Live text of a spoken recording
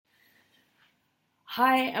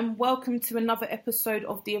Hi and welcome to another episode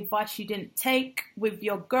of The Advice You Didn't Take with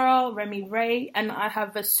your girl, Remy Ray, and I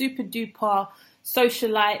have a super duper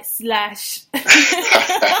socialite slash...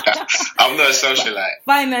 I'm not a socialite.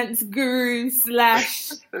 Finance guru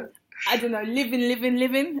slash... I don't know,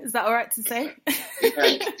 living. Is that all right to say? Yeah,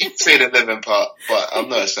 you can say the living part, but I'm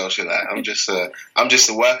not a socialite. I'm just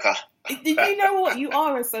a worker. You know what? You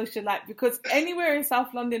are a socialite because anywhere in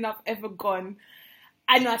South London I've ever gone,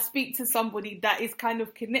 and I speak to somebody that is kind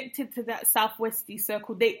of connected to that southwesty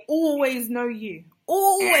circle, they always know you.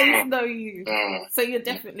 Always know you. So you're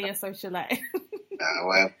definitely a socialite.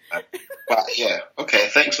 But yeah, okay,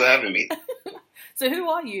 thanks for having me. So who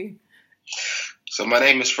are you? So my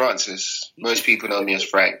name is Francis. Most people know me as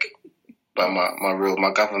Frank, but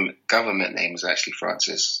my government name is actually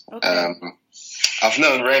Francis. Okay. I've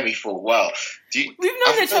known Remy for a while. We've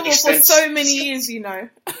known each other for so many years, you know.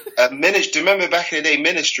 Do you remember back in the day,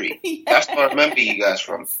 Ministry? Yeah. That's where I remember you guys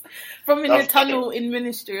from. From in the tunnel in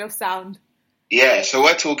Ministry of Sound. Yeah, so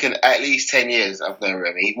we're talking at least 10 years I've known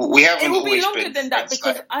Remy. We haven't It will always be longer been than that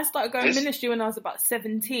because like, I started going Ministry when I was about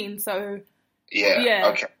 17, so...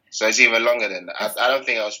 Yeah, okay. So it's even longer than that. I don't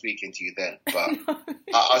think I was speaking to you then, but no.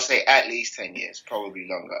 I'll say at least 10 years, probably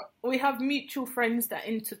longer. We have mutual friends that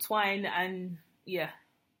intertwine and, Yeah,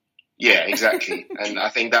 exactly. And I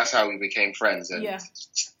think that's how we became friends and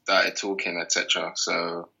started talking, etc.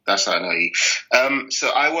 So that's how I know you. So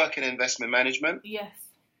I work in investment management. Yes.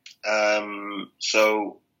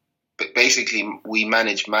 So basically we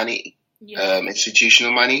manage money,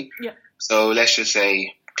 institutional money. Yeah. So let's just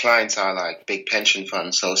say clients are like big pension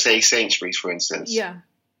funds. So say Sainsbury's, for instance. Yeah.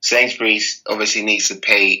 Sainsbury's obviously needs to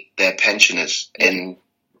pay their pensioners in,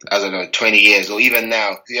 20 years, or even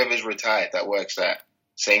now, whoever's retired that works at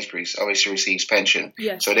Sainsbury's obviously receives pension.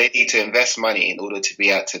 Yes. So they need to invest money in order to be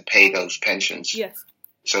able to pay those pensions. Yes.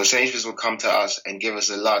 So Sainsbury's will come to us and give us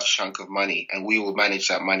a large chunk of money, and we will manage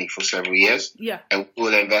that money for several years. Yeah. And we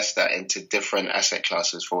will invest that into different asset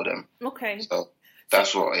classes for them. Okay. So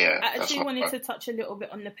that's what, I actually wanted to touch a little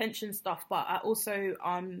bit on the pension stuff, but I also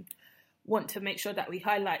want to make sure that we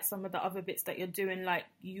highlight some of the other bits that you're doing. Like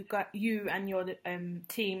you and your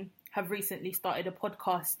team have recently started a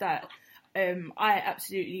podcast that I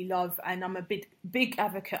absolutely love, and I'm a big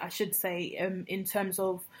advocate, I should say, in terms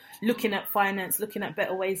of looking at finance, looking at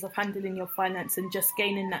better ways of handling your finance and just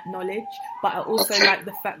gaining that knowledge. But I also like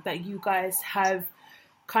the fact that you guys have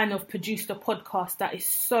kind of produced a podcast that is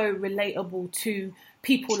so relatable to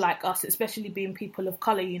people like us, especially being people of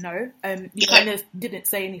colour, you know. You kind of didn't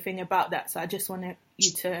say anything about that, so I just wanted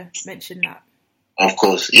you to mention that. Of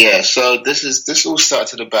course, yeah. So this all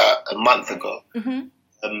started about a month ago. Mm-hmm.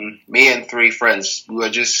 Me and three friends, we were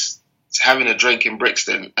just having a drink in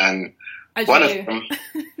Brixton, and one of them,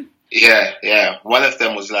 one of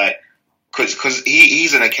them was like, because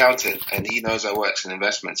he's an accountant and he knows I works in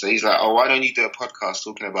investment, so he's like, oh, why don't you do a podcast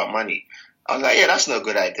talking about money? I was like, yeah, that's no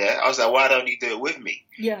good idea. I was like, why don't you do it with me?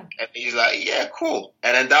 Yeah. And he's like, yeah, cool.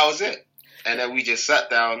 And then that was it. And then we just sat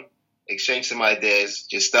down, exchanged some ideas,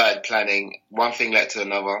 just started planning. One thing led to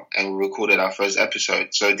another, and we recorded our first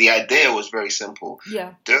episode. So the idea was very simple.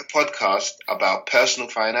 Yeah. Do a podcast about personal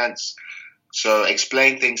finance. So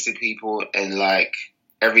explain things to people in like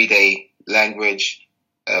everyday language.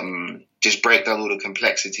 Just break down all the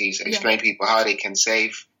complexities. Explain people how they can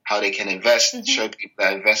save, how they can invest. Mm-hmm. Show people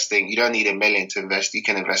that investing, you don't need $1 million to invest. You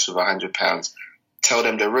can invest with £100. Tell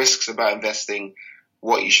them the risks about investing,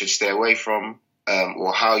 what you should stay away from,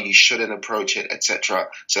 or how you shouldn't approach it, etc.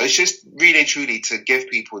 So it's just really truly to give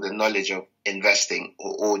people the knowledge of investing,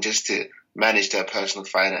 or just to manage their personal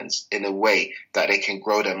finance in a way that they can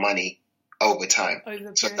grow their money over time.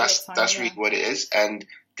 So that's really what it is. And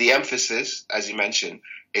the emphasis, as you mentioned,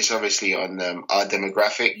 is obviously on our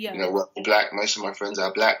demographic. Yeah. You know, we're black. Most of my friends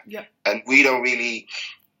are black. Yeah. And we don't really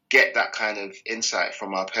get that kind of insight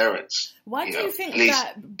from our parents. Why do you think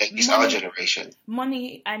that at least our generation,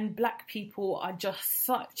 money and black people are just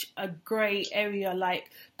such a grey area? Like,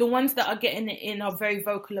 the ones that are getting it in are very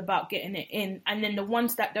vocal about getting it in, and then the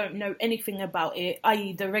ones that don't know anything about it,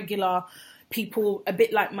 i.e. the regular people, a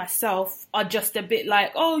bit like myself, are just a bit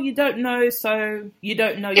like, oh, you don't know, so you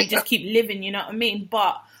don't know, you just keep living, you know what I mean?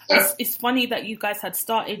 But it's funny that you guys had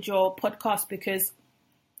started your podcast, because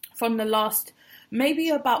from the last maybe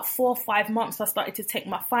about 4 or 5 months, I started to take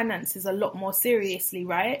my finances a lot more seriously,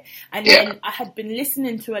 right? And then I had been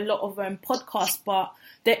listening to a lot of podcasts, but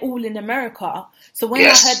they're all in America. So when I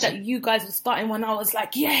heard that you guys were starting one, I was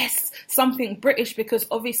like, yes, something British, because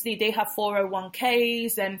obviously they have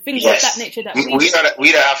 401ks and things of that nature. That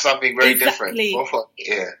we gotta have something very different.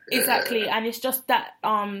 Exactly. And it's just that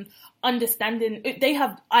understanding. They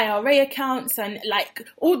have IRA accounts and like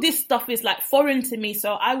all this stuff is like foreign to me.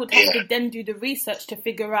 So I would have to then do the research to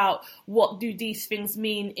figure out what do these things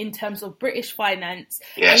mean in terms of British finance,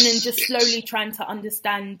 and then just slowly trying to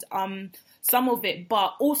understand some of it.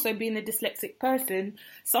 But also being a dyslexic person,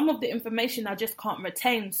 some of the information I just can't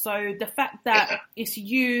retain. So the fact that it's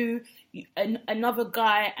you, another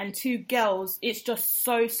guy and two girls, it's just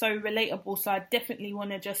so relatable. So I definitely want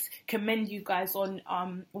to just commend you guys on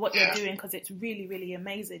what you're doing, because it's really, really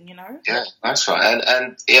amazing, you know. Yeah, that's right.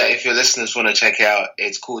 And if your listeners want to check it out,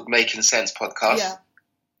 it's called Making Sense Podcast.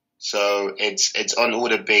 So it's on all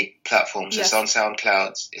the big platforms. It's on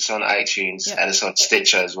SoundCloud, it's on iTunes, and it's on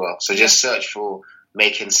Stitcher as well. So just search for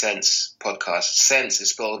Making Sense Podcast. Sense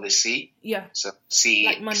is spelled with a C. Yeah. So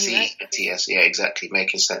C-E-N-T-S. Yeah, exactly.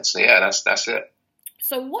 Making Sense. So yeah, that's it.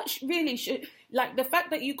 So what really should, like the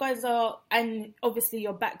fact that you guys are, and obviously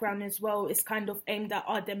your background as well is kind of aimed at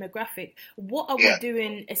our demographic. What are we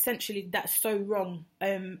doing essentially that's so wrong,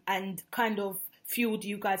 and kind of fueled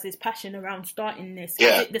you guys' passion around starting this?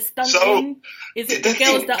 Is it the stunting? Is it the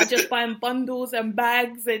girls that are just buying bundles and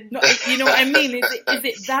bags and not, you know what I mean? Is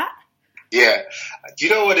it that? Yeah. Do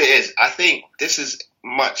you know what it is? I think this is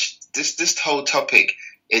this whole topic,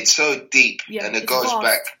 it's so deep, and it goes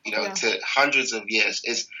back, to hundreds of years.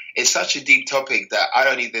 It's such a deep topic that I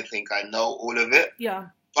don't even think I know all of it. Yeah.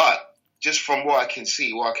 But just from what I can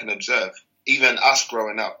see, what I can observe, even us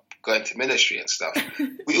growing up, going to ministry and stuff,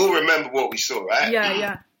 we all remember what we saw, right?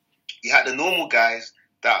 Yeah. You had the normal guys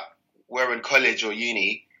that were in college or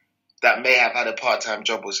uni that may have had a part-time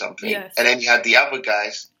job or something. Yes. And then you had the other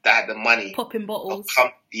guys that had the money. Popping bottles.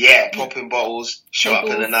 Popping bottles, show up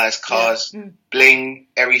in the nice cars, bling,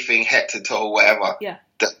 everything, head to toe, whatever. Yeah.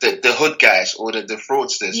 The hood guys or the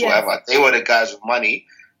fraudsters, whatever. They were the guys with money.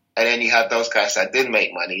 And then you had those guys that did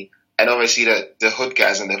make money. And obviously the hood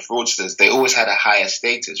guys and the fraudsters, they always had a higher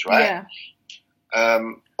status, right? Yeah.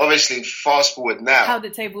 Obviously, fast forward now. How the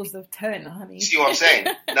tables have turned, honey. See what I'm saying?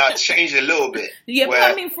 Now it's changed a little bit. Yeah, but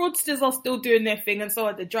I mean, fraudsters are still doing their thing, and so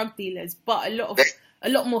are the drug dealers. But a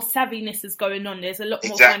lot more savviness is going on. There's a lot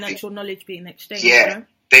more financial knowledge being exchanged. Yeah, you know?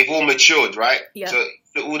 They've all matured, right? Yeah. So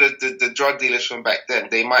all the drug dealers from back then,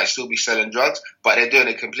 they might still be selling drugs, but they're doing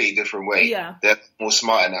it a completely different way. Yeah. They're more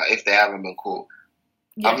smarter now if they haven't been caught.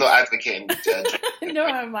 Yes. I'm not advocating. No,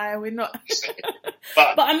 am I? We're not.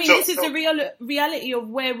 But I mean, this is the reality of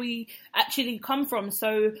where we actually come from.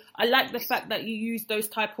 So I like the fact that you use those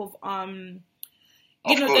type of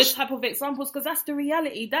those type of examples, because that's the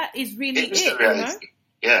reality. That is really it. The reality.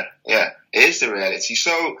 You know? Yeah, it is the reality.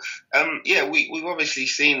 So, we've obviously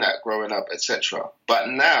seen that growing up, etc. But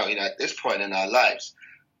now, at this point in our lives,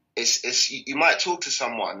 it's you might talk to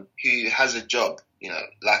someone who has a job,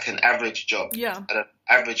 like an average job, an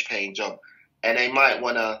average paying job, and they might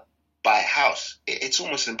want to buy a house. It's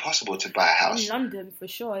almost impossible to buy a house. In London, for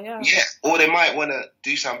sure, yeah. Yeah, or they might want to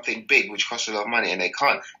do something big, which costs a lot of money, and they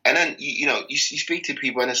can't. And then, you speak to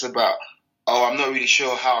people, and it's about, I'm not really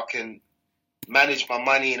sure how I can manage my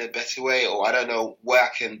money in a better way, or I don't know where I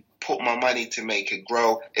can put my money to make it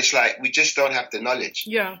grow. It's like we just don't have the knowledge.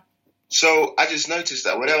 Yeah. So I just noticed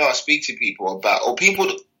that whenever I speak to people about,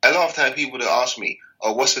 a lot of time people that ask me,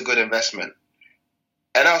 what's a good investment?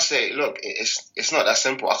 And I'll say, look, it's not that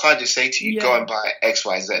simple. I can't just say to you, go and buy X,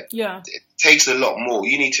 Y, Z. Yeah. It takes a lot more.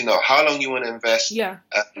 You need to know how long you want to invest. Yeah.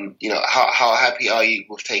 How happy are you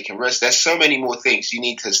with taking risks? There's so many more things you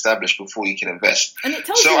need to establish before you can invest. And it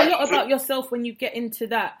tells you a lot about yourself when you get into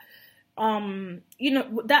that,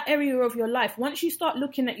 that area of your life. Once you start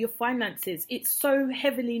looking at your finances, it's so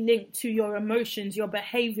heavily linked to your emotions, your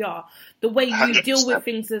behavior, the way you 100%. Deal with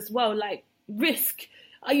things as well, like risk.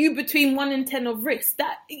 Are you between 1 and 10 of risk?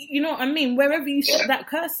 That, you know what I mean? Wherever you set that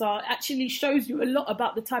cursor actually shows you a lot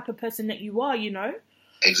about the type of person that you are,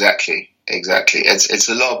 Exactly. It's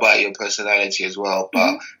a lot about your personality as well,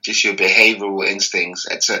 but just your behavioral instincts,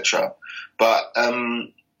 etc. But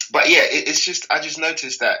it's just, I just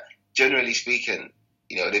noticed that generally speaking,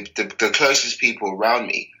 the closest people around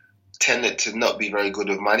me tended to not be very good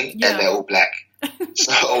with money, and they're all black.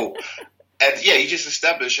 So, and you just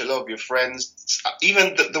establish a lot of your friends,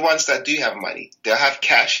 even the ones that do have money, they'll have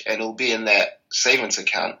cash and it'll be in their savings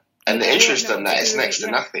account. And the interest on that is next to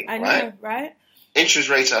nothing, I right? know, right? Interest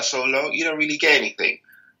rates are so low, you don't really get anything.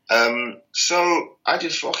 So I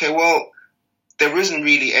just thought, okay, well, there isn't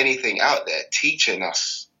really anything out there teaching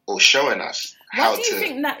us or showing us how to... What do you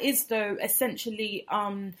think that is, though, essentially,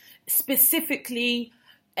 specifically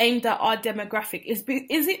aimed at our demographic? Is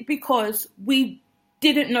it because we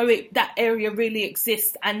didn't know that area really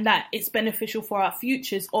exists and that it's beneficial for our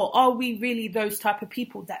futures, or are we really those type of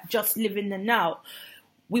people that just live in the now?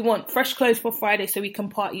 we want fresh clothes for Friday so we can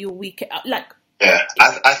party all week. Like, yeah,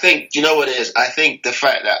 I think, do you know what it is? I think the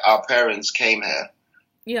fact that our parents came here,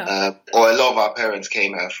 or a lot of our parents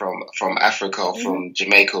came here from Africa or from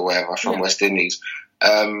Jamaica or wherever, from West Indies,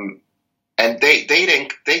 and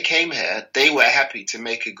they came here. They were happy to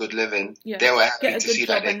make a good living. Yeah. They were happy to see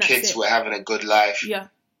that their kids were having a good life. Yeah.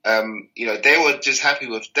 They were just happy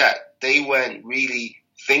with that. They weren't really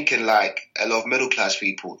thinking like a lot of middle class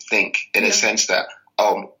people think, in a sense that,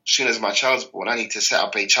 as soon as my child's born, I need to set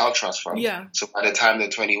up a child trust fund. Yeah. So by the time they're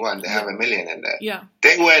 21, they have $1 million in there. Yeah.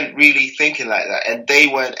 They weren't really thinking like that, and they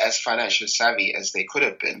weren't as financially savvy as they could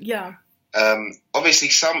have been. Yeah. Obviously,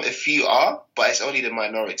 a few are, but it's only the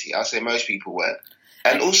minority. I'll say most people weren't.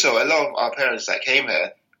 And also, a lot of our parents that came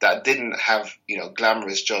here that didn't have,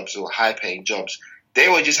 glamorous jobs or high-paying jobs, they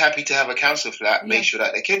were just happy to have a council flat, make sure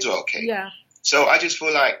that their kids were okay. Yeah. So I just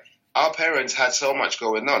feel like our parents had so much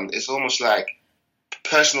going on. It's almost like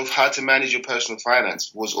how to manage your personal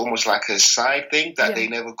finance was almost like a side thing that they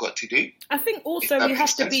never got to do. I think also we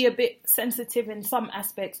have to be a bit sensitive in some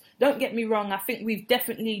aspects. Don't get me wrong. I think we've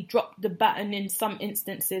definitely dropped the baton in some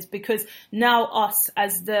instances, because now us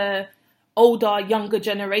as the younger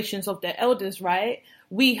generations of their elders, right?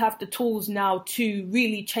 We have the tools now to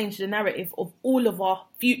really change the narrative of all of our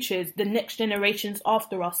futures, the next generations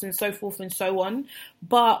after us, and so forth and so on.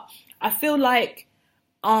 But I feel like,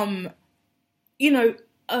 I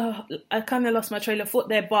kind of lost my trail of thought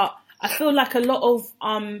there, but I feel like a lot of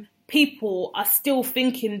people are still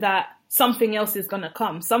thinking that something else is going to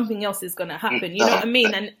come, something else is going to happen. You know what I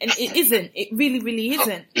mean? And it isn't. It really, really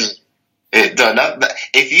isn't.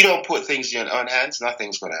 If you don't put things in your own hands,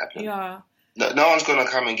 nothing's going to happen. Yeah. No one's going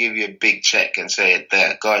to come and give you a big check and say,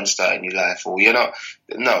 there, go and start a new life. Or,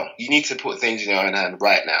 no, you need to put things in your own hand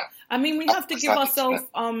right now. I mean, we have to give ourselves...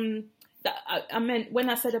 I meant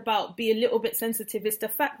when I said about be a little bit sensitive, it's the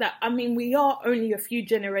fact that, we are only a few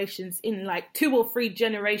generations in, like 2 or 3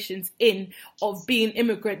 generations in of being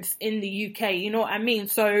immigrants in the UK, you know what I mean?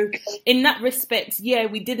 So in that respect,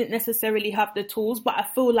 we didn't necessarily have the tools, but I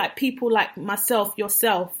feel like people like myself,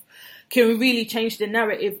 yourself, can really change the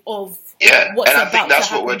narrative of what's about to happen. And I think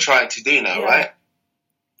that's what we're trying to do now, right?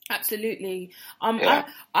 Absolutely. I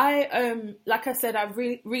like I said, I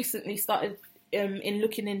recently started in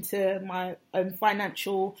looking into my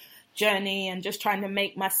financial journey and just trying to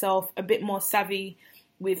make myself a bit more savvy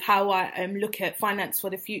with how I look at finance for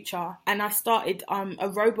the future. And I started a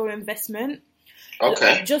Robo investment.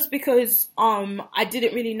 Okay. Just because I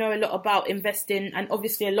didn't really know a lot about investing, and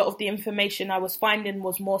obviously a lot of the information I was finding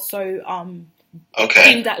was more so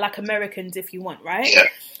aimed at like Americans, if you want, right?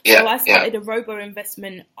 Yeah. So I started a Robo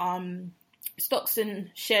investment stocks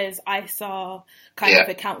and shares, ISA kind of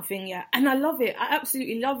account thing, and I love it. I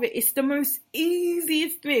absolutely love it. It's the most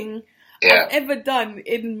easiest thing I've ever done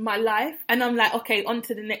in my life, and I'm like, okay, on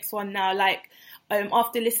to the next one now. Like,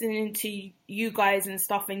 after listening to you guys and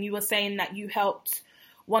stuff, and you were saying that you helped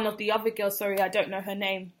one of the other girls, sorry, I don't know her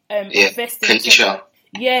name, invest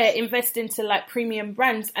into like premium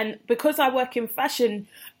brands. And because I work in fashion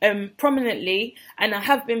prominently, and I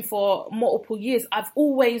have been for multiple years, I've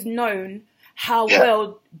always known how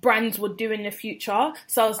well brands would do in the future.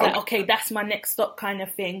 So I was like, okay, that's my next stop kind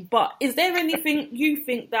of thing. But is there anything you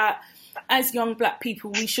think that as young black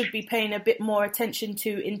people we should be paying a bit more attention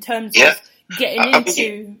to in terms of getting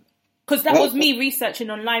into... Because that was me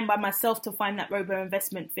researching online by myself to find that Robo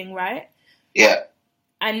investment thing, right? Yeah.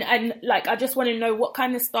 And like, I just want to know what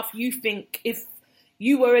kind of stuff you think, if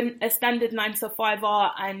you were in a standard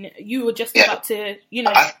 9-to-5 and you were just about to,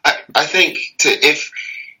 I think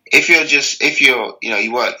if you're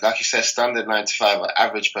you work, like you said, standard 9-to-5,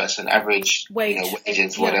 average person, average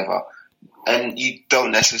wages, whatever, and you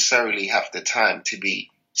don't necessarily have the time to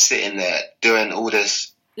be sitting there doing all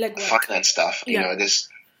this finance stuff, this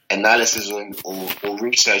analysis or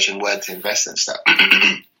research and where to invest and stuff.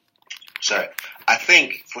 Sorry. I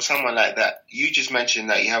think for someone like that, you just mentioned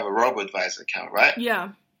that you have a robo-advisor account, right? Yeah.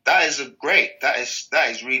 That is that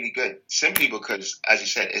is really good. Simply because, as you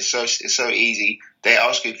said, it's so easy. They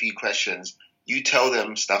ask you a few questions. You tell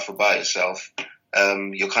them stuff about yourself,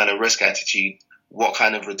 your kind of risk attitude, what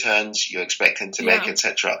kind of returns you're expecting to make,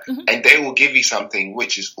 etc. Mm-hmm. And they will give you something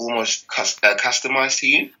which is almost customized to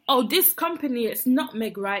you. Oh, this company, it's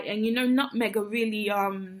Nutmeg, right? And Nutmeg are really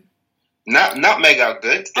Nutmeg are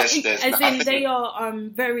good. They are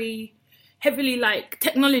very heavily like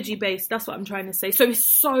technology based. That's what I'm trying to say. So it's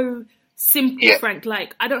so simple, Frank.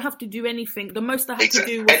 Like, I don't have to do anything. The most I have to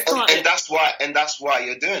do was start. And that's why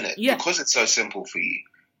you're doing it. Yeah. Because it's so simple for you.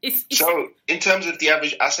 So in terms of the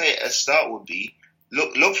average, I say a start would be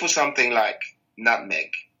look for something like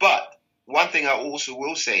Nutmeg. But one thing I also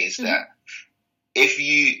will say is that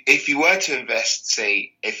if you were to invest,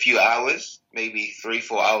 say, a few hours, maybe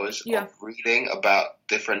 3-4 hours of reading about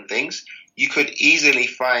different things, you could easily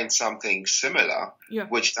find something similar,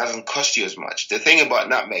 which doesn't cost you as much. The thing about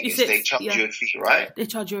Nutmeg is they charge you a fee, right? They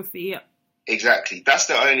charge you a fee, Exactly. That's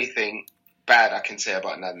the only thing bad I can say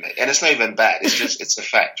about Nutmeg. And it's not even bad. It's just, it's a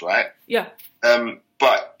fact, right? Yeah.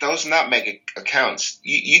 But those Nutmeg accounts,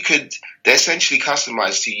 they're essentially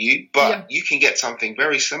customized to you, but you can get something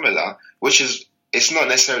very similar, which is, it's not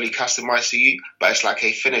necessarily customized to you, but it's like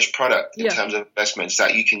a finished product in terms of investments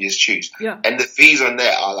that you can just choose. Yeah. And the fees on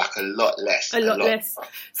there are like a lot less. A lot less.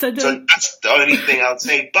 So that's the only thing I would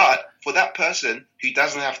say. But for that person who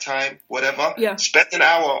doesn't have time, whatever, spend an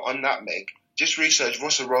hour on Nutmeg. Just research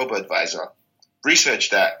what's a Robo advisor. Research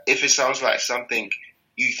that. If it sounds like something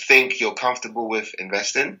you think you're comfortable with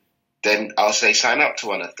investing, then I'll say sign up to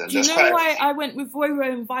one of them. Do you know why I went with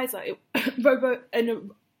Robo advisor? Robo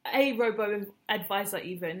advisor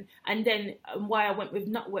even, and then why I went with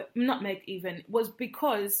Nutmeg even was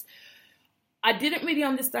because I didn't really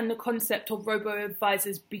understand the concept of Robo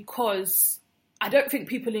advisors, because I don't think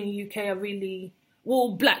people in the UK are really,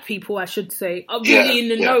 well, black people I should say, are really in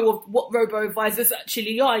the know of what Robo advisors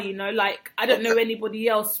actually are, you know, like I don't know anybody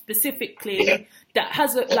else specifically that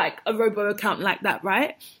has a Robo account like that,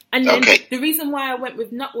 right? And then the reason why I went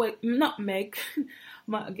with Nutmeg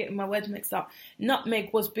I'm getting my words mixed up. Nutmeg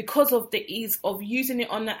was because of the ease of using it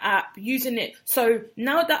on the app, using it. So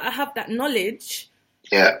now that I have that knowledge,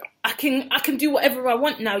 I can do whatever I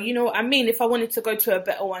want now. You know what I mean? If I wanted to go to a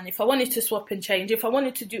better one, if I wanted to swap and change, if I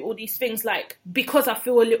wanted to do all these things, like because I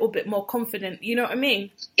feel a little bit more confident. You know what I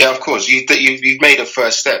mean? Yeah, of course. You've made a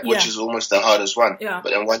first step, which is almost the hardest one. Yeah.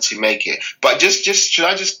 But then once you make it, but just should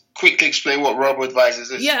I just quickly explain what Robo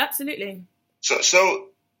Advisors is? Yeah, absolutely. So.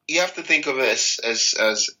 You have to think of it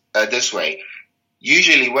as this way.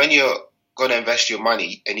 Usually when you're going to invest your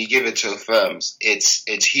money and you give it to firms,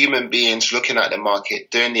 it's human beings looking at the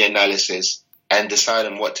market, doing the analysis and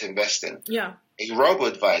deciding what to invest in. Yeah. A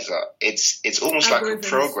robo-advisor, it's almost like a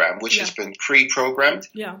program which has been pre-programmed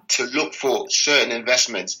to look for certain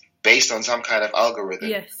investments based on some kind of algorithm.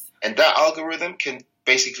 Yes. And that algorithm can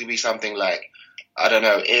basically be something like, I don't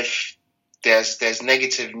know, if there's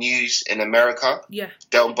negative news in America,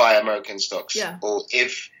 don't buy American stocks. Yeah. Or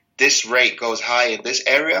if this rate goes high in this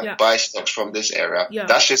area, buy stocks from this area. Yeah.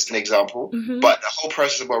 That's just an example. Mm-hmm. But the whole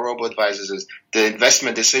process about robo-advisors is the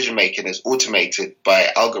investment decision-making is automated by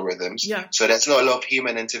algorithms. Yeah. So there's not a lot of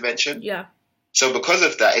human intervention. Yeah. So because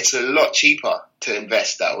of that, it's a lot cheaper to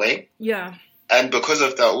invest that way. Yeah. And because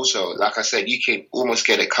of that also, like I said, you can almost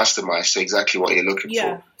get it customized to exactly what you're looking for.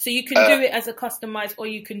 Yeah, so you can do it as a customized, or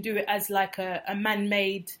you can do it as like a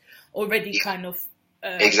man-made already kind of...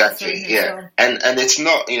 exactly, yeah. And it's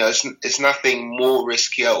not, you know, it's nothing more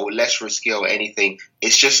riskier or less riskier or anything.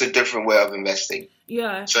 It's just a different way of investing.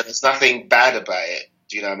 Yeah. So there's nothing bad about it.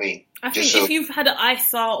 Do you know what I mean? I think if you've had an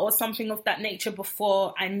ISA or something of that nature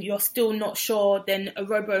before and you're still not sure, then a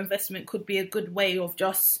robo-investment could be a good way of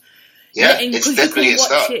just... Yeah, it's definitely a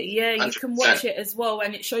start. Yeah, 100%. You can watch it as well,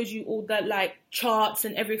 and it shows you all the like charts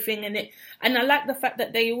and everything, and I like the fact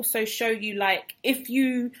that they also show you like if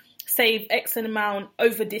you save X amount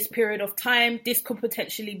over this period of time, this could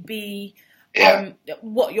potentially be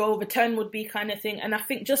what your return would be, kind of thing. And I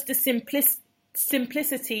think just the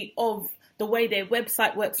simplicity of the way their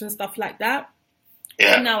website works and stuff like that.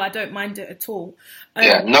 Yeah. No, I don't mind it at all.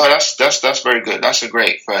 No, that's very good. That's a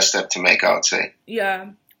great first step to make, I would say. Yeah.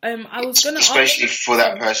 I was going to especially for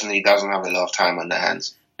that person who doesn't have a lot of time on their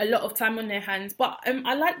hands. A lot of time on their hands. But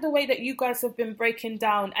I like the way that you guys have been breaking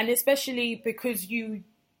down, and especially because you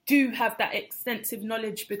do have that extensive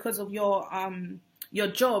knowledge because of your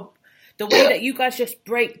job. The way that you guys just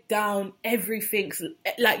break down everything,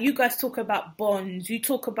 like you guys talk about bonds, you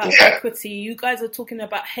talk about equity, you guys are talking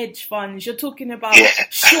about hedge funds, you're talking about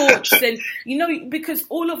shorts, and you know, because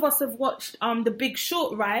all of us have watched The Big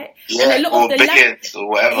Short, right? Yeah, and a lot or of the or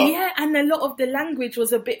whatever. Yeah, and a lot of the language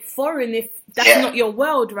was a bit foreign if that's not your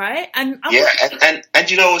world, right? And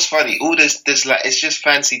and you know what's funny? All this like it's just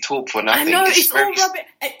fancy talk for nothing. I know it's all rubbish.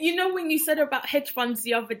 You know when you said about hedge funds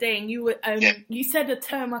the other day, and you were you said a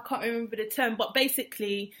term, I can't remember the term, but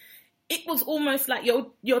basically it was almost like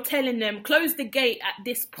you're telling them close the gate at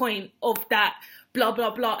this point of that blah,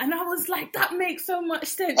 blah, blah. And I was like, that makes so much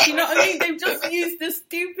sense. You know what I mean? They've just used this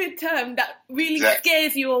stupid term that really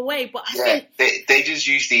scares you away. But I think they just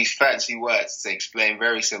use these fancy words to explain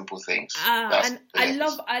very simple things. And I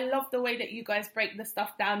love the way that you guys break the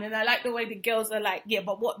stuff down, and I like the way the girls are like, yeah,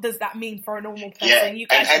 but what does that mean for a normal person? Yeah, You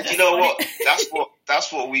guys and you know what?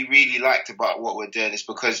 That's what we really liked about what we're doing, is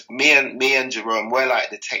because me and Jerome, we're like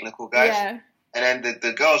the technical guys. Yeah. And then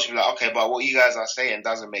the girls will be like, okay, but what you guys are saying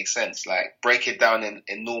doesn't make sense. Like, break it down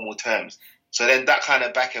in normal terms. So then that kind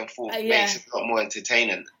of back and forth makes it a lot more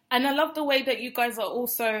entertaining. And I love the way that you guys are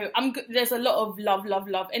also... there's a lot of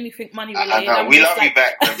love, anything money related. I know. We love you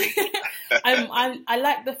back, Remy. I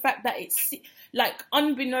like the fact that it's, like,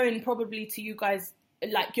 unbeknown probably to you guys,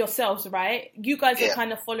 like yourselves, right? You guys are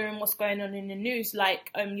kind of following what's going on in the news. Like,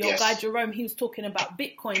 your guy Jerome, he was talking about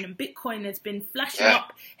Bitcoin, and Bitcoin has been flashing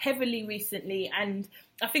up heavily recently. And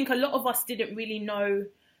I think a lot of us didn't really know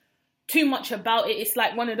too much about it. It's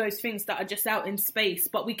like one of those things that are just out in space,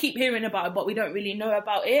 but we keep hearing about it, but we don't really know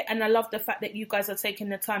about it. And I love the fact that you guys are taking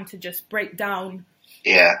the time to just break down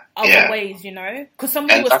other ways, you know? Because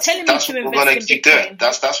somebody was telling me to invest in Bitcoin.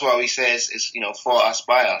 That's why we say it's for us,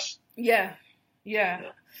 by us. Yeah.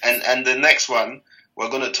 And the next one, we're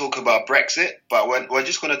going to talk about Brexit, but we're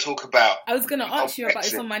just going to talk about... I was going to ask you about,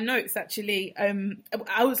 it's on my notes actually.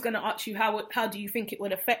 I was going to ask you how do you think it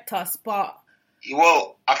would affect us, but...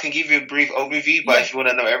 Well, I can give you a brief overview, but if you want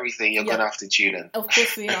to know everything, you're going to have to tune in. Of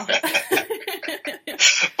course we are.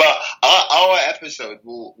 But our episode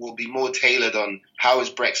will be more tailored on how is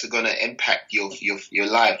Brexit going to impact your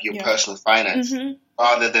life, your personal finance,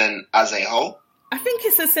 rather than as a whole. I think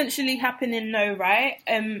it's essentially happening now, right?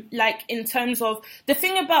 Like, in terms of the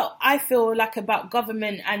thing I feel like about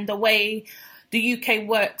government and the way the UK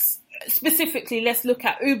works, specifically, let's look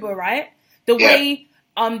at Uber, right? The way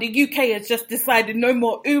the UK has just decided no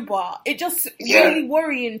more Uber. It just really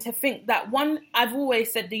worrying to think that, one, I've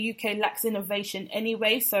always said the UK lacks innovation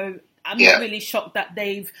anyway, so I'm not really shocked that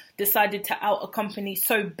they've decided to out a company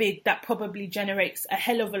so big that probably generates a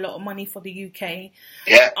hell of a lot of money for the UK.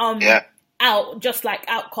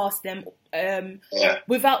 Outcast them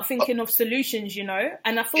without thinking of solutions, you know.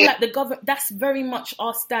 And I feel like the government, that's very much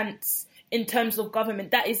our stance in terms of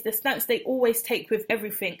government. That is the stance they always take with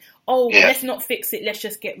everything. Let's not fix it, let's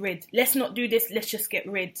just get rid. Let's not do this, let's just get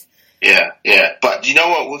rid. But you know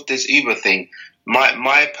what, with this Uber thing,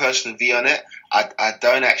 my personal view on it, I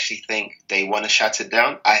don't actually think they want to shut it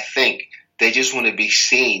down. I think they just want to be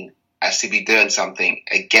seen as to be doing something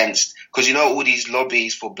against, because you know all these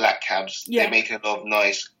lobbies for black cabs, they're making a lot of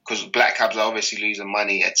noise because black cabs are obviously losing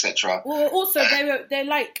money, etc. Well, also they're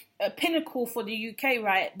like a pinnacle for the UK,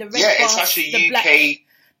 right? The red it's actually the UK.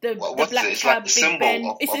 The black cab, Big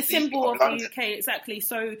Ben. It's a symbol of the UK, exactly.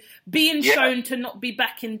 So being shown to not be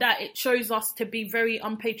backing that, it shows us to be very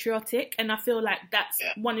unpatriotic, and I feel like that's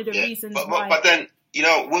one of the reasons why. But then, you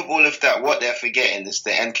know, with all of that, what they're forgetting is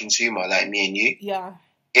the end consumer, like me and you. Yeah.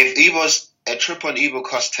 If a trip on Uber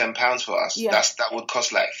costs £10 for us, that would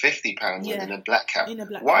cost like £50 in a black cab.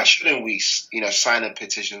 Why shouldn't we, sign up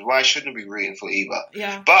petitions? Why shouldn't we be rooting for Uber?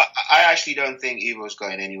 Yeah. But I actually don't think Uber is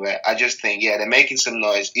going anywhere. I just think, they're making some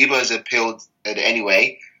noise. Uber has appealed it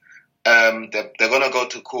anyway. They're going to go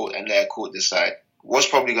to court and let court decide. What's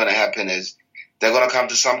probably going to happen is they're going to come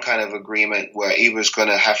to some kind of agreement where Uber is going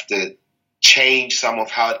to have to change some of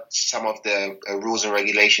the rules and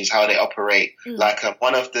regulations, how they operate. Like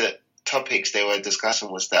one of the topics they were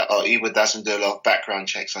discussing was that Uber doesn't do a lot of background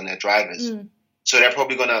checks on their drivers. So they're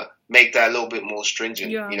probably going to make that a little bit more stringent.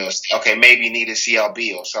 You know, okay, maybe you need a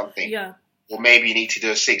CRB or something. Yeah. Or maybe you need to do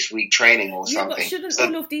a 6-week training or something. But shouldn't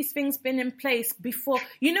all of these things been in place before?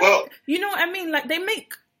 You know what I mean? Like, they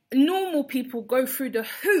make normal people go through the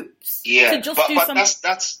hoops to just do something.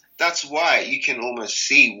 That's why you can almost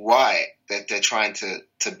see why that they're trying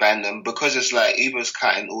to ban them, because it's like Uber's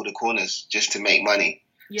cutting all the corners just to make money.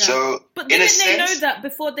 Yeah. So, but didn't they know that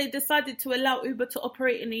before they decided to allow Uber to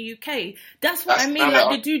operate in the UK? That's what I mean.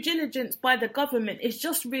 Like, the due diligence by the government is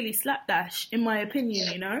just really slapdash, in my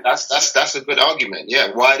opinion. You know, that's a good argument.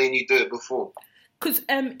 Yeah, why didn't you do it before? Because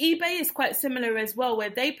eBay is quite similar as well,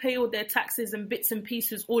 where they pay all their taxes and bits and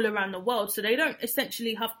pieces all around the world, so they don't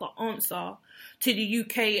essentially have to answer to the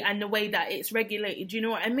UK and the way that it's regulated. You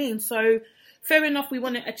know what I mean? So fair enough, we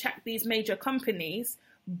want to attract these major companies,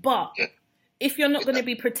 but if you're not going to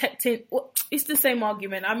be protecting, it's the same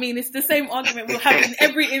argument. I mean, it's the same argument we'll have in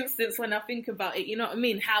every instance when I think about it. You know what I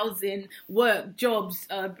mean? Housing, work, jobs,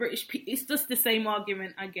 British people. It's just the same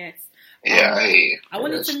argument, I guess. I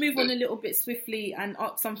wanted to move on a little bit swiftly and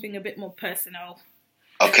ask something a bit more personal.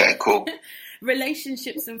 Okay, cool.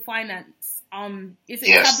 Relationships and finance. is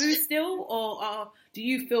it taboo still, or do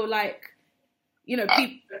you feel like, you know,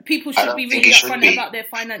 people should be really upfront about their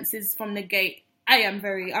finances from the gate? I'm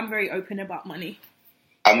very open about money.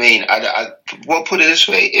 I mean, well, put it this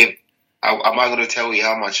way: am I going to tell you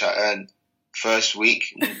how much I earn first week?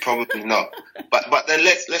 Probably not. But then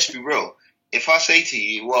let's be real. If I say to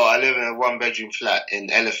you, well, I live in a 1-bedroom flat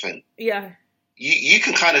in Elephant, yeah, you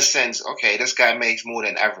can kind of sense, okay, this guy makes more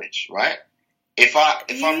than average, right? If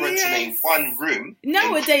I'm renting a 1 room,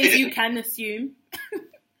 nowadays you can assume.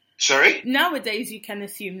 Sorry? Nowadays you can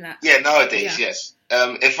assume that. Yeah, nowadays, yes.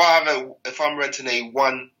 If I'm renting a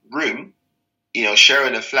 1 room, you know,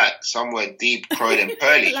 sharing a flat somewhere deep, Croydon,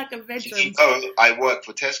 Purley, like a bedroom. You know, I work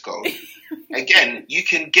for Tesco. Again, you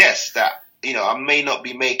can guess that, you know, I may not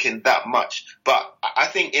be making that much, but I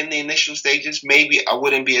think in the initial stages, maybe I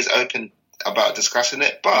wouldn't be as open about discussing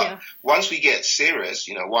it. But once we get serious,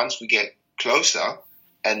 you know, once we get closer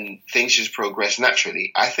and things just progress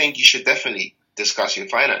naturally, I think you should definitely discuss your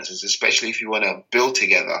finances, especially if you want to build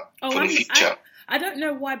together for the future. I don't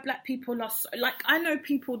know why black people are like, I know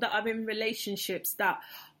people that are in relationships that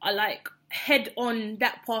are like head on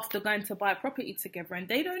that path to going to buy a property together, and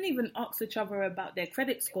they don't even ask each other about their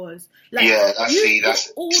credit scores. Like, that's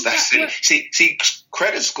it. See,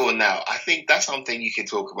 credit score now, I think that's something you can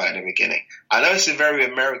talk about in the beginning. I know it's a very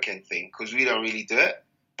American thing because we don't really do it.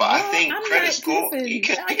 But I think credit score, you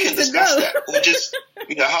can discuss that. Or just,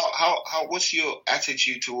 you know, how what's your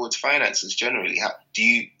attitude towards finances generally? Do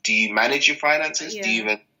you manage your finances? Yeah. Do you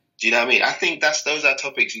know what I mean? I think those are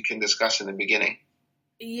topics you can discuss in the beginning.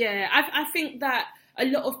 Yeah, I think that a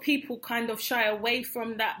lot of people kind of shy away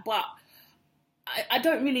from that, but I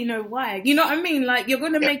don't really know why. You know what I mean? Like, you're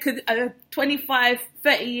going to make a 25,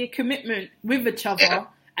 30-year commitment with each other,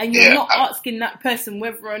 and you're not asking that person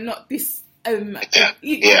whether or not this... I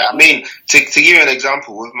mean, to give you an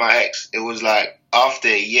example, with my ex, it was like after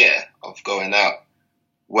a year of going out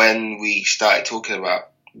when we started talking about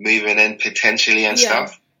moving in potentially and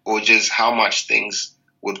stuff, or just how much things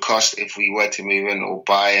would cost if we were to move in or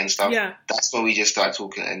buy and stuff. Yeah. That's when we just started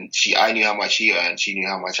talking, and I knew how much she earned, she knew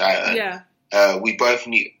how much I earned. Yeah. We both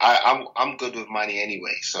knew. I'm good with money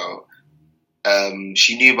anyway, so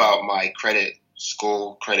she knew about my credit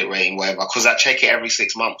score, credit rating, whatever, because I check it every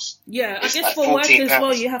 6 months. Yeah, I guess like for work as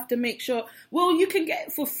well, you have to make sure. Well, you can get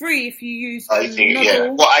it for free if you use Well,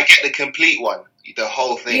 I get the complete one, the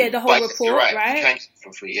whole thing. Yeah, the whole report, right? You can get it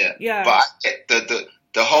for free, yeah. But I get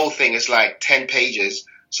the whole thing is like 10 pages,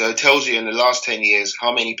 so it tells you in the last 10 years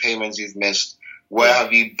how many payments you've missed, where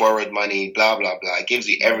have you borrowed money, blah, blah, blah. It gives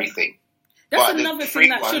you everything. That's another thing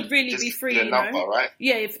that should really be free, the number, right?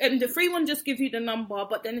 Yeah, the free one just gives you the number,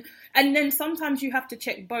 but then sometimes you have to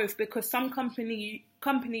check both, because some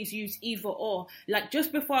companies use either or. Like,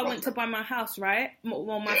 just before I went to buy my house, right?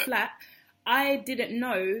 Well, my flat, I didn't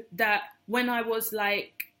know that when I was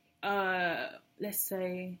like, let's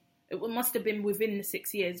say, it must have been within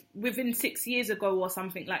 6 years ago or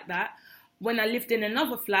something like that, when I lived in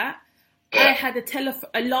another flat, I had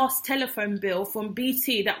a last telephone bill from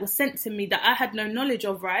BT that was sent to me that I had no knowledge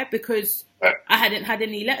of, right? Because I hadn't had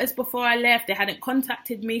any letters before I left. They hadn't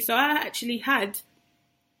contacted me. So I actually had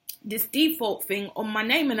this default thing on my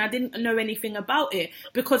name, and I didn't know anything about it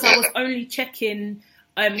because I was only checking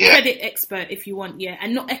Credit Expert, if you want,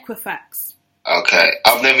 and not Equifax. Okay.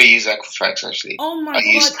 I've never used Equifax, actually. Oh, my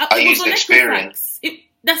God. I used Experian.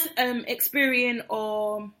 That's Experian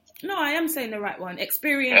or... No, I am saying the right one.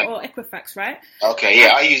 Experian or Equifax, right? Okay,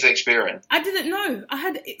 I use Experian. I didn't know. I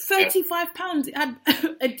had £35. It had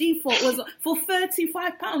a default was for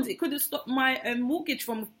 £35. It could have stopped my mortgage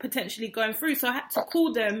from potentially going through. So I had to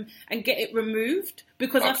call them and get it removed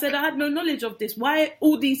because I said I had no knowledge of this. Why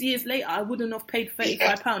all these years later I wouldn't have paid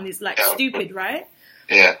 £35? It's like stupid, right?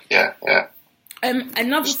 Yeah.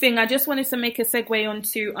 Another thing, I just wanted to make a segue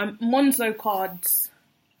onto Monzo cards.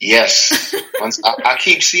 Yes, I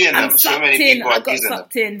keep seeing them. So many people are using them.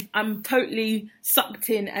 Sucked in. I'm totally sucked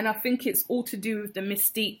in, and I think it's all to do with the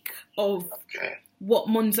mystique of what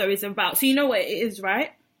Monzo is about. So you know what it is,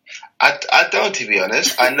 right? I don't, to be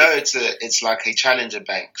honest. I know it's like a challenger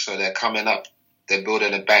bank, so they're coming up, they're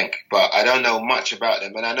building a bank, but I don't know much about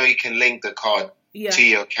them. And I know you can link the card to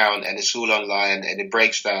your account, and it's all online, and it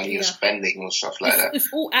breaks down your spending or stuff like that. It's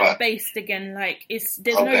all app based again. Like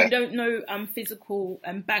there's no physical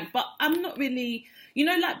bank. But I'm not really,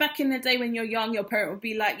 like back in the day when you're young, your parent would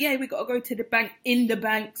be like, "Yeah, we got to go to the bank, in the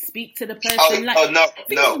bank, speak to the person." No,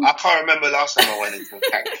 I can't remember last time I went into the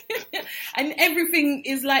bank. And everything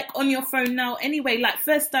is like on your phone now. Anyway, like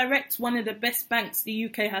First Direct, one of the best banks the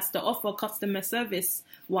UK has to offer customer service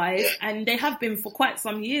wise, and they have been for quite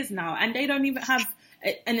some years now, and they don't even have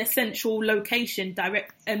an essential location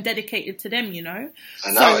direct and dedicated to them, you know.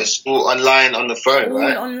 I know, it's all online on the phone,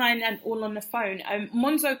 right? All online and all on the phone.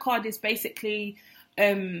 Monzo card is basically,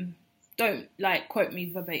 don't like quote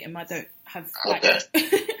me verbatim, I don't have like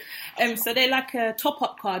so they're like a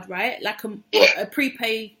top-up card, right? Like a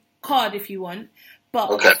prepay card if you want.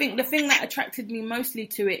 But I think the thing that attracted me mostly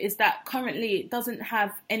to it is that currently it doesn't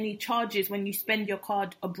have any charges when you spend your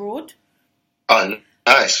card abroad. Oh,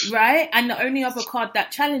 nice. Right? And the only other card that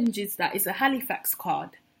challenges that is a Halifax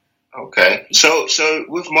card. Okay. So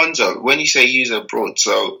with Monzo, when you say use abroad,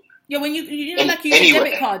 so... Yeah, when you know, like you use a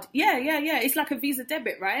debit card. Yeah. It's like a Visa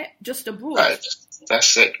debit, right? Just abroad. Right. That's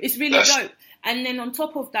sick. It's really dope. And then on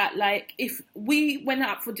top of that, like, if we went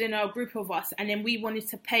out for dinner, a group of us, and then we wanted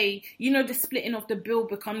to pay, you know, the splitting of the bill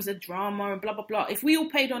becomes a drama and blah, blah, blah. If we all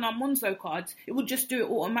paid on our Monzo cards, it would just do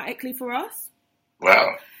it automatically for us.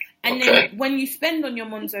 Wow. And then when you spend on your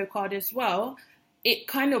Monzo card as well, it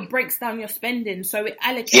kind of breaks down your spending. So it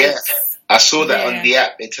allocates... Yeah, I saw that on the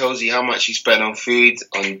app. It tells you how much you spend on food,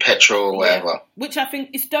 on petrol, or whatever. Which I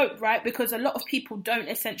think is dope, right? Because a lot of people don't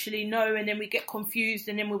essentially know, and then we get confused,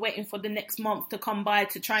 and then we're waiting for the next month to come by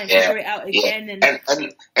to try and figure it out again.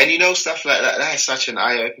 And you know, stuff like that, that is such an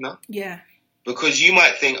eye-opener. Yeah. Because you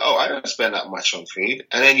might think, I don't spend that much on food.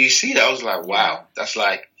 And then you see that, I was like, wow, that's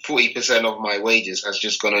like 40% of my wages has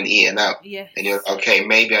just gone on eating out. Yeah. And you're, okay,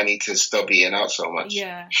 maybe I need to stop eating out so much.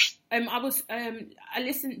 Yeah. I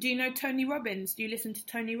listen, do you know Tony Robbins? Do you listen to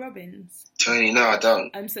Tony Robbins? Tony, no, I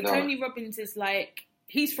don't. No. Tony Robbins is like,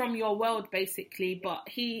 he's from your world basically, but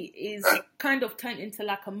he is kind of turned into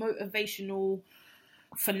like a motivational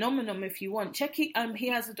phenomenon if you want. Check it. He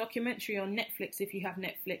has a documentary on Netflix if you have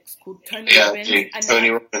Netflix called Tony Robbins. And Tony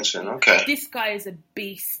Robinson. Okay. This guy is a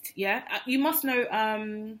beast. Yeah, you must know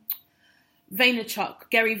Vaynerchuk,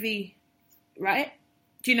 Gary V, right?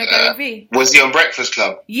 Do you know Gary V? Was he on Breakfast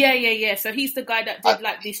Club? Yeah. So he's the guy that did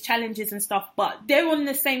like these challenges and stuff. But they're on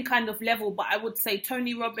the same kind of level. But I would say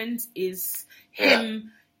Tony Robbins is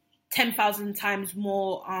him 10,000 times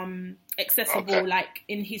more accessible, like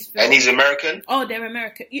in his film. And he's American? Oh, they're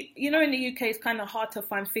American. You know, in the UK, it's kind of hard to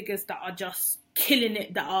find figures that are just killing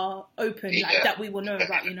it, that are open, like that we will know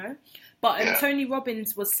about, you know. But Tony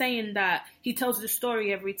Robbins was saying that he tells the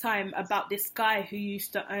story every time about this guy who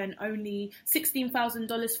used to earn only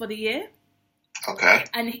 $16,000 for the year. Okay.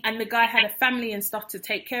 And the guy had a family and stuff to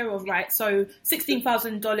take care of, right? So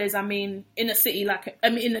 $16,000, I mean, in a city like,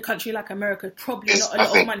 in a country like America, probably not a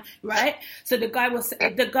lot of money, right? So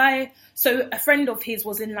so a friend of his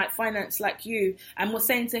was in like finance like you and was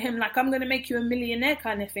saying to him, like, I'm going to make you a millionaire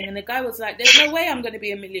kind of thing. And the guy was like, there's no way I'm going to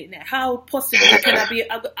be a millionaire. How possible can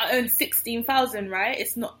I earn 16,000, right?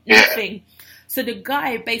 It's not nothing. So the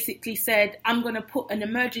guy basically said, I'm going to put an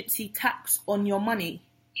emergency tax on your money,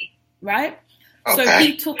 right? Okay. So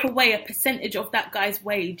he took away a percentage of that guy's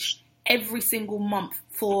wage every single month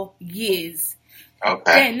for years. Okay.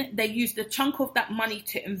 Then they used a chunk of that money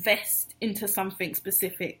to invest into something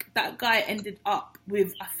specific. That guy ended up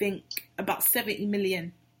with, I think, about 70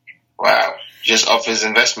 million. Wow. Just off his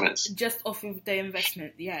investments? Just off of the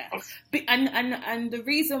investment, yeah. And the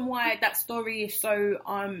reason why that story is so...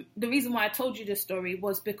 the reason why I told you this story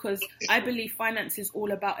was because I believe finance is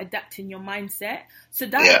all about adapting your mindset. So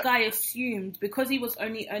that guy assumed, because he was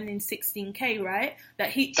only earning 16K, right? That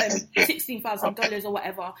he... $16,000 or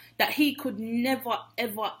whatever, that he could never,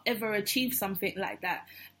 ever, ever achieve something like that.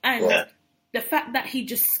 And... the fact that he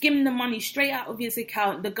just skimmed the money straight out of his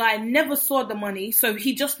account, the guy never saw the money, so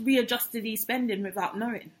he just readjusted his spending without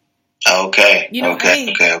knowing. Okay. You know what I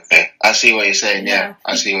mean? Okay. I see what you're saying,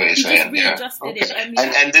 I see what you're saying. He just readjusted it.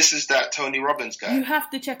 And this is that Tony Robbins guy? You have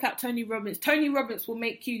to check out Tony Robbins. Tony Robbins will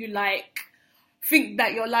make you, like, think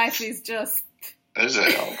that your life is just... Is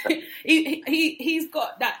it? Okay. He's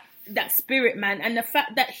got that spirit, man. And the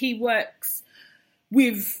fact that he works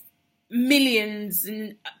with... millions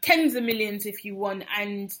and tens of millions if you want,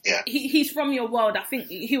 and he's from your world. I think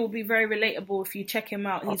he will be very relatable if you check him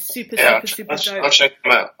out. He's super dope. I'll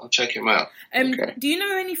check him out. Okay. Do you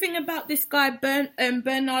know anything about this guy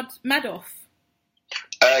Bernard Madoff?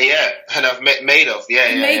 And I've met Madoff.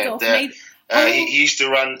 Madoff. He used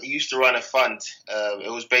to run a fund.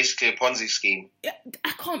 It was basically a Ponzi scheme.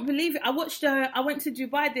 I can't believe it. I went to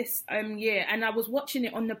Dubai this year, and I was watching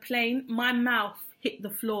it on the plane. My mouth hit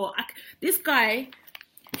the floor. This guy,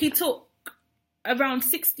 he took around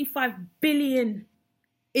 65 billion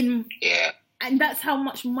in, and that's how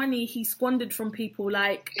much money he squandered from people,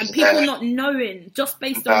 like, and people not knowing, just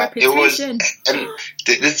based on reputation.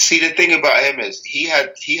 See, the thing about him is he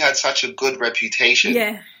had such a good reputation,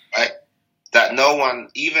 right? that no one,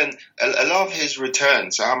 even a lot of his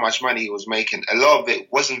returns, so how much money he was making, a lot of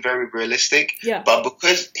it wasn't very realistic. Yeah. But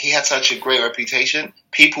because he had such a great reputation,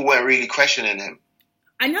 people weren't really questioning him.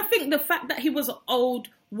 And I think the fact that he was an old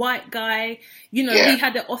white guy, he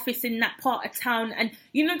had an office in that part of town. And,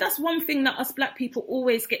 that's one thing that us black people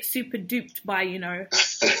always get super duped by,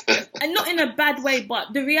 And not in a bad way,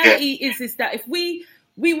 but the reality is that if we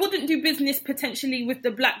wouldn't do business potentially with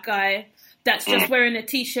the black guy that's just wearing a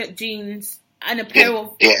t-shirt, jeans, and a pair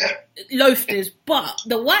of loafers. But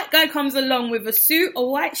the white guy comes along with a suit, a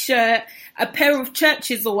white shirt, a pair of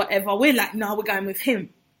churches or whatever. We're like, no, we're going with him.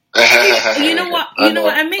 You know what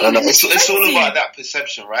I mean? I know. It's all about that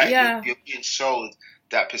perception, right? Yeah. You're being sold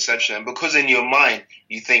that perception, and because in your mind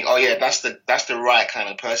you think, oh yeah, that's the right kind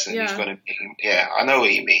of person who's going to be. Yeah, I know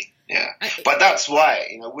what you mean. Yeah, but that's why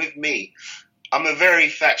with me, I'm a very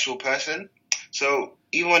factual person. So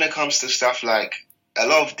even when it comes to stuff like a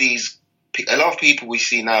lot of people we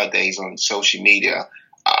see nowadays on social media,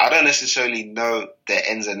 I don't necessarily know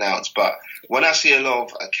their ins and outs, but when I see a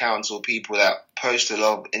lot of accounts or people that post a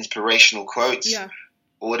lot of inspirational quotes,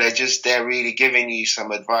 or they're really giving you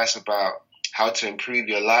some advice about how to improve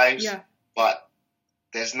your lives, but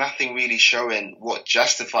there's nothing really showing what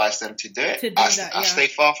justifies them to do it. I stay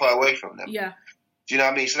far away from them. Yeah. Do you know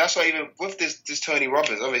what I mean? So that's why even with this Tony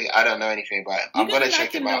Robbins, obviously I don't know anything about him. I'm going to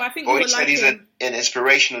check him out. But he said he's an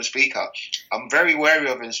inspirational speaker. I'm very wary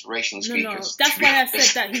of inspirational speakers. No. That's why I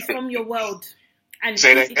said that he's from your world. And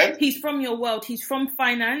say that again? He's from your world. He's from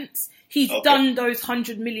finance. He's done those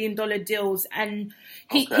 $100 million deals, and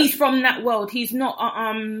he's from that world. He's not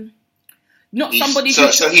somebody.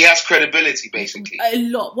 So he has credibility, basically. A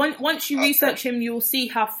lot. Once you research him, you'll see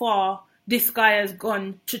how far this guy has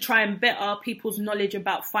gone to try and better people's knowledge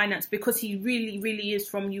about finance, because he really, really is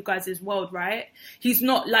from you guys' world, right? He's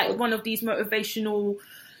not like one of these motivational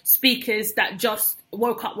speakers that just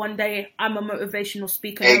woke up one day, I'm a motivational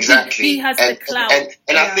speaker. Exactly. He has the clout.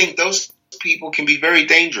 And I think those people can be very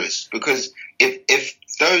dangerous, because if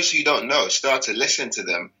those who don't know start to listen to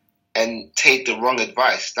them and take the wrong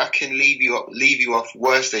advice, that can leave you off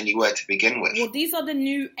worse than you were to begin with. Well, these are the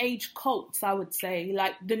new age cults, I would say,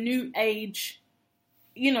 like the new age,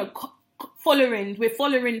 following. We're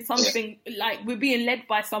following something, like we're being led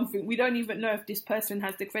by something. We don't even know if this person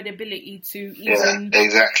has the credibility to even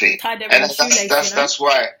tie their own shoelace. That's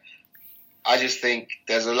why I just think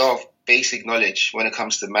there's a lot of basic knowledge when it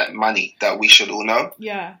comes to money that we should all know.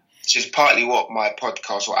 Yeah. It's just partly what my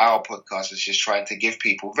podcast or our podcast is just trying to give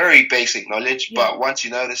people, very basic knowledge. But once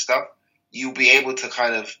you know this stuff, you'll be able to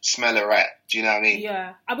kind of smell a rat. Do you know what I mean?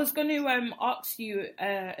 Yeah. I was going to ask you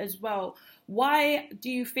as well, why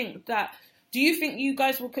do you think you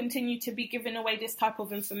guys will continue to be giving away this type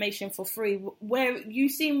of information for free, where you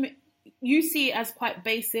see it as quite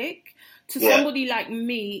basic? To somebody like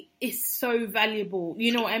me, it's so valuable.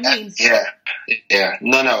 You know what I mean? Yeah.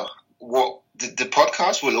 No. The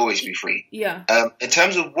podcast will always be free. Yeah. In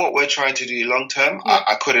terms of what we're trying to do long term,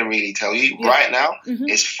 I couldn't really tell you. Yeah. Right now,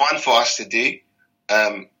 it's fun for us to do.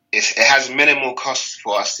 It has minimal costs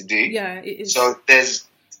for us to do. Yeah, it is. So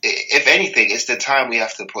if anything, it's the time we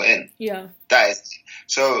have to put in. Yeah. That is.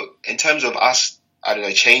 So in terms of us, I don't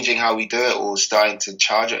know, changing how we do it or starting to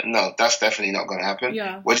charge it, no, that's definitely not going to happen.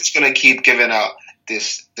 Yeah. We're just going to keep giving out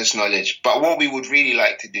this knowledge. But what we would really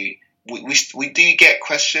like to do, we do get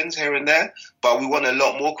questions here and there, but we want a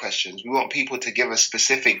lot more questions. We want people to give us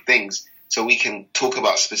specific things so we can talk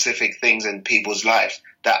about specific things in people's lives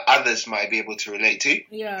that others might be able to relate to.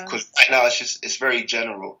 Yeah. Because right now it's very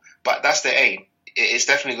general, but that's the aim. It's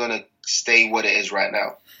definitely going to stay what it is right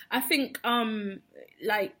now. I think,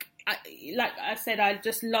 like I said, I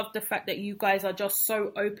just love the fact that you guys are just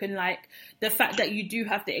so open. Like the fact that you do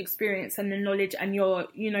have the experience and the knowledge, and your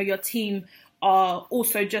team are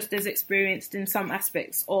also just as experienced in some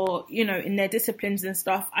aspects, or in their disciplines and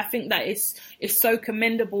stuff. I think that it's so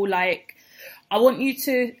commendable. Like, I want you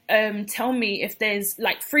to tell me if there's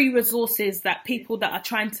like free resources that people that are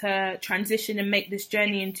trying to transition and make this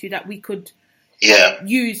journey into that we could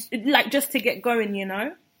use, like, just to get going.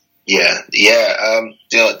 Yeah.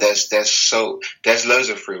 There's loads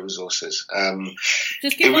of free resources.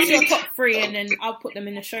 Just give us your top 3, and then I'll put them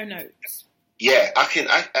in the show notes. Yeah, I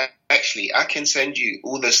can send you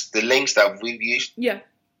all the links that we've used. Yeah.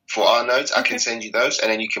 For our notes, I can send you those,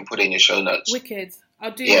 and then you can put in your show notes. Wicked.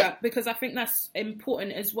 I'll do that, because I think that's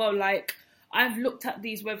important as well. Like, I've looked at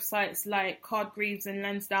these websites like Cardgreaves and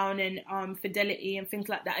Lansdowne and Fidelity and things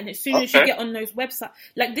like that. And as soon as you get on those websites,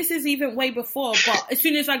 like this is even way before, but as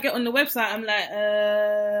soon as I get on the website, I'm like,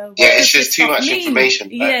 yeah, it's just too much information.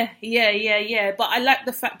 Right? Yeah. But I like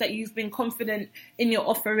the fact that you've been confident in your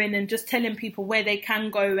offering and just telling people where they can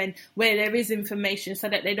go and where there is information so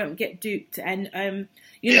that they don't get duped and,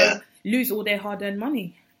 you know, lose all their hard-earned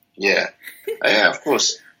money. Yeah, of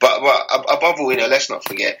course. But above all, let's not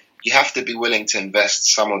forget, you have to be willing to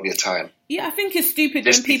invest some of your time. Yeah, I think it's stupid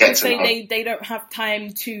when people say they don't have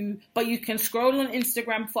time to, but you can scroll on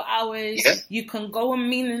Instagram for hours. Yeah. You can go on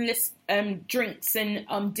meaningless drinks and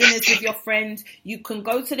dinners with your friends. You can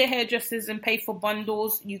go to the hairdressers and pay for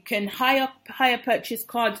bundles. You can hire purchase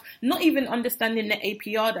cards, not even understanding the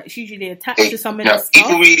APR that's usually attached to some of that stuff.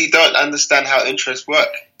 People really don't understand how interest work.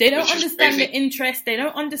 They don't understand the interest. They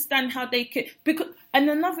don't understand how they could. And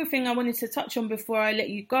another thing I wanted to touch on before I let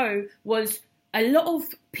you go was a lot of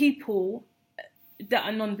people that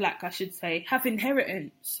are non-black, I should say, have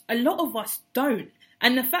inheritance. A lot of us don't.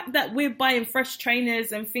 And the fact that we're buying fresh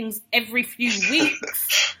trainers and things every few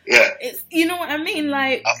weeks, it's, you know what I mean?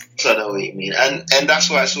 Like, I know what you mean. And that's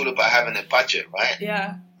why it's all about having a budget, right?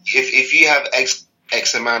 Yeah. If you have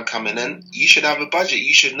X amount coming in, you should have a budget.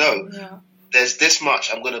 You should know. Yeah. There's this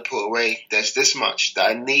much I'm going to put away. There's this much that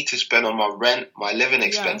I need to spend on my rent, my living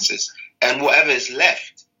expenses. Yeah. And whatever is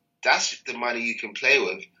left, that's the money you can play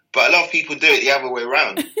with. But a lot of people do it the other way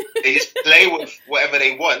around. They just play with whatever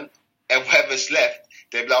they want, and whatever's left,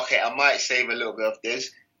 they're like, okay, I might save a little bit of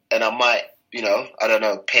this, and I might, I don't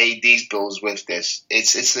know, pay these bills with this.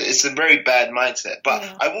 It's a very bad mindset. But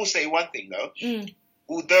I will say one thing though.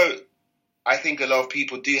 Although I think a lot of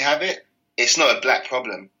people do have it, it's not a black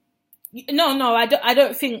problem. No, I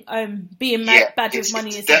don't think being bad with money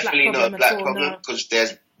is definitely a black problem. Not a black problem because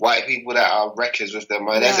there's white people that are reckless with their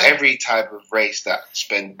money. There's every type of race that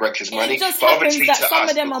spend reckless money. It just happens that some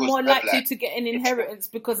of them are more likely to get an inheritance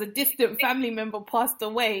because a distant family member passed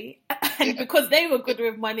away, and because they were good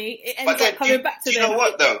with money, it ends up coming back to them. You know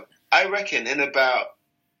what though? I reckon in about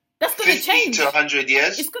that's going to change to 100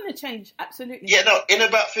 years. It's going to change, absolutely. Yeah, no, in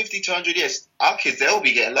about 50 to 100 years, our kids they'll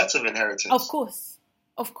be getting lots of inheritance. Of course.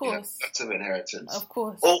 Yeah, lots of inheritance. Of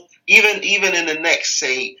course. Or even in the next,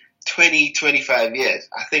 say, 20, 25 years,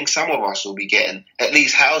 I think some of us will be getting at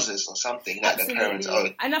least houses or something that their parents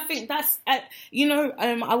own. And I think that's,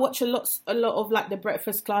 I watch a lot of like the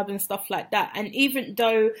Breakfast Club and stuff like that. And even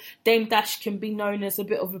though Dame Dash can be known as a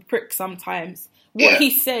bit of a prick sometimes, what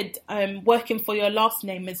he said, working for your last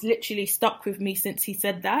name, has literally stuck with me since he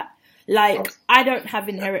said that. Like, I don't have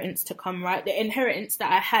inheritance to come, right? The inheritance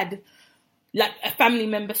that I had, like a family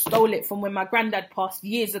member stole it from when my granddad passed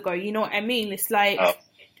years ago. You know what I mean? It's like,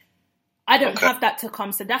 I don't have that to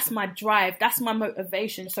come. So that's my drive. That's my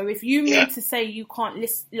motivation. So if you mean to say you can't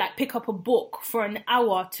pick up a book for an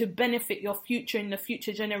hour to benefit your future and the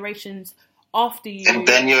future generations after you. And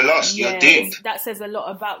then you're lost. You're doomed. That says a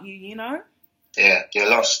lot about you, you know? Yeah, you're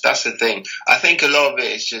lost. That's the thing. I think a lot of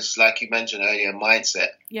it is just, like you mentioned earlier, mindset.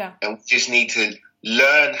 Yeah. And we just need to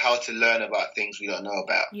learn how to learn about things we don't know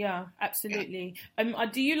about. Yeah, absolutely.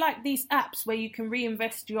 Do you like these apps where you can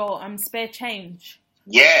reinvest your spare change?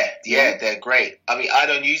 Yeah, they're great. I mean, I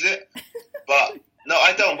don't use it, but no,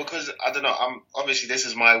 I don't because I don't know. Obviously this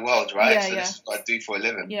is my world, right? This is what I do for a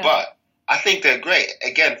living. Yeah. But I think they're great.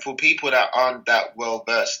 Again, for people that aren't that well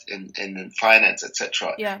versed in finance,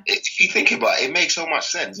 etc. Yeah. If you think about it, it makes so much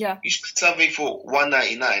sense. Yeah. You spend something for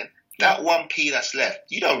 $1.99. That 1p that's left,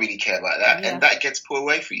 you don't really care about that, and that gets put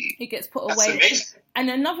away for you. It gets put away. That's amazing. And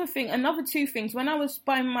another two things. When I was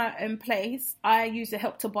buying my own place, I used the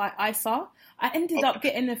Help to Buy ISA. I ended up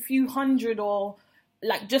getting a few hundred or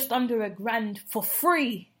like just under $1,000 for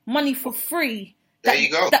free, money for free. There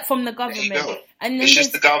you go. That from the government. There you go. And then it's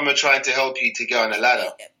just the government trying to help you to get on the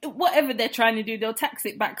ladder. Whatever they're trying to do, they'll tax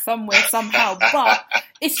it back somewhere, somehow. But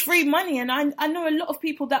it's free money. And I know a lot of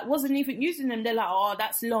people that wasn't even using them. They're like, oh,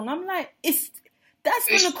 that's long. I'm like, that's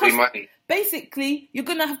going to cost... money. Basically, you're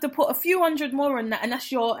going to have to put a few hundred more on that. And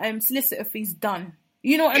that's your solicitor fees done.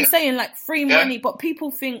 You know what I'm saying? Like free money. But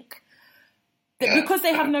people think that because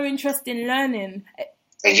they have no interest in learning...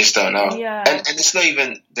 They just don't know. Yeah. And it's not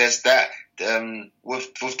even... There's that...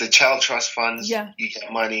 with the child trust funds, you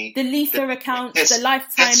get money. The Lether accounts, the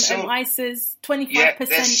lifetime ISAs, 25%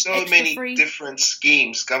 there's so many different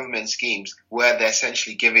schemes, government schemes, where they're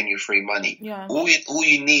essentially giving you free money. Yeah. All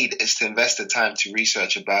you need is to invest the time to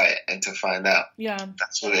research about it and to find out. Yeah.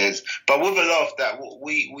 That's what it is. But with a lot of that,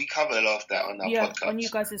 we cover a lot of that on our podcast. On you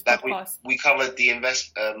guys' podcast. We covered the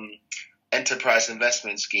enterprise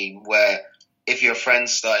investment scheme where if your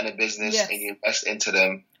friend's starting a business and you invest into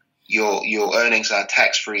them, your earnings are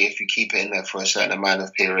tax free if you keep it in there for a certain amount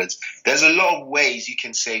of periods. There's a lot of ways you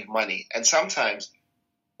can save money, and sometimes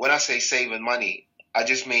when I say saving money, I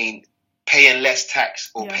just mean paying less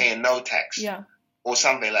tax or paying no tax. Yeah. Or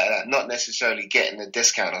something like that, not necessarily getting a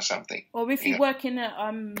discount or something. Or if you work in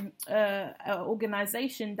an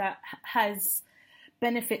organisation that has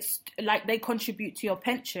benefits, like they contribute to your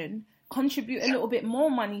pension, contribute a little bit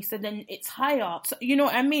more money, so then it's higher. So, you know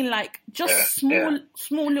what I mean? Like just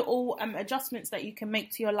small little adjustments that you can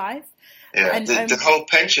make to your life. Yeah, and, the whole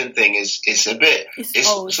pension thing is a bit.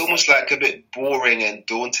 It's almost like a bit boring and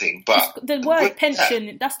daunting. But the word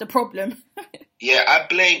pension, that's the problem. Yeah, I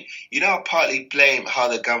partly blame how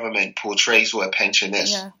the government portrays what a pension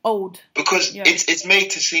is. Yeah, old. Because it's made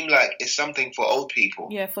to seem like it's something for old people.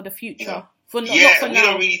 Yeah, for the future. You know? Not for we now.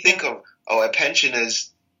 Don't really think of, a pension is,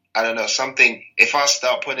 I don't know, something, if I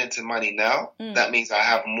start putting into money now, that means I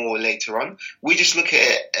have more later on. We just look at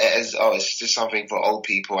it as, it's just something for old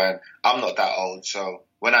people, and I'm not that old, so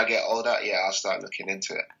when I get older, I'll start looking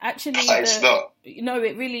into it. Actually, it's not. No,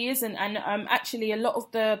 it really isn't. And actually, a lot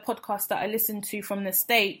of the podcasts that I listen to from the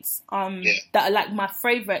States, that are like my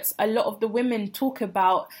favourites, a lot of the women talk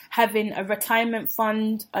about having a retirement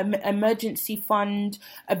fund, an emergency fund,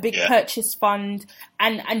 a big purchase fund,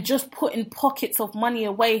 and just putting pockets of money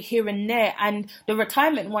away here and there. And the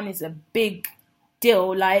retirement one is a big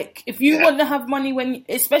deal. Like, if you want to have money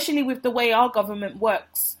especially with the way our government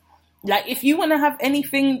works, like, if you want to have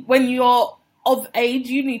anything when you're of age,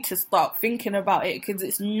 you need to start thinking about it, because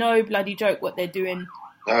it's no bloody joke what they're doing.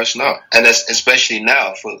 No, it's not. And especially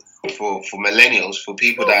now for millennials, for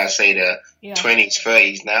people that I say they're 20s,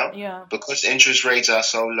 30s now, because interest rates are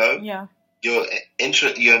so low, your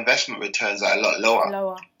investment returns are a lot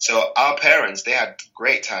lower. So our parents, they had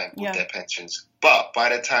great time with their pensions. But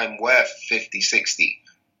by the time we're 50, 60,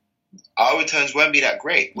 our returns won't be that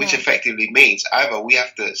great, which effectively means either we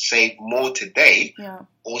have to save more today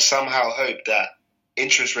or somehow hope that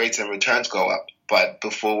interest rates and returns go up, but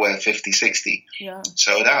before we're 50, 60. Yeah.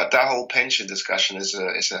 So that whole pension discussion is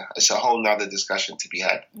a whole nother discussion to be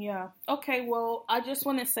had. Yeah. Okay, well, I just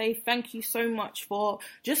want to say thank you so much for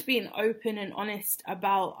just being open and honest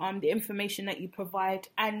about the information that you provide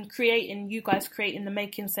and you guys creating the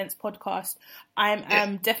Making Sense podcast.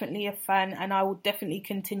 I'm definitely a fan, and I will definitely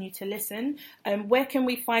continue to listen. Where can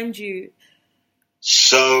we find you?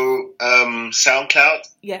 So, SoundCloud,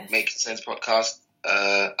 Making Sense Podcast,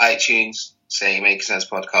 iTunes, say Making Sense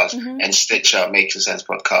Podcast, and Stitcher, Making Sense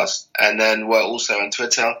Podcast. And then we're also on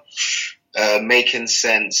Twitter, Making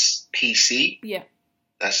Sense PC. Yeah.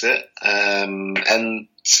 That's it. And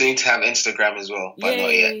soon to have Instagram as well, but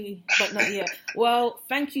not yet. But not yet. Well,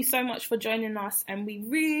 thank you so much for joining us, and we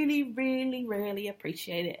really, really, really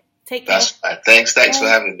appreciate it. Take care. That's fine. Thanks for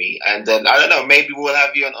having me. And then, I don't know, maybe we'll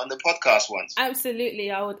have you on the podcast once.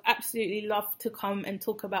 Absolutely. I would absolutely love to come and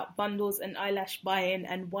talk about bundles and eyelash buying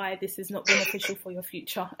and why this is not beneficial for your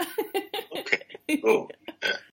future. Okay, cool. Yeah.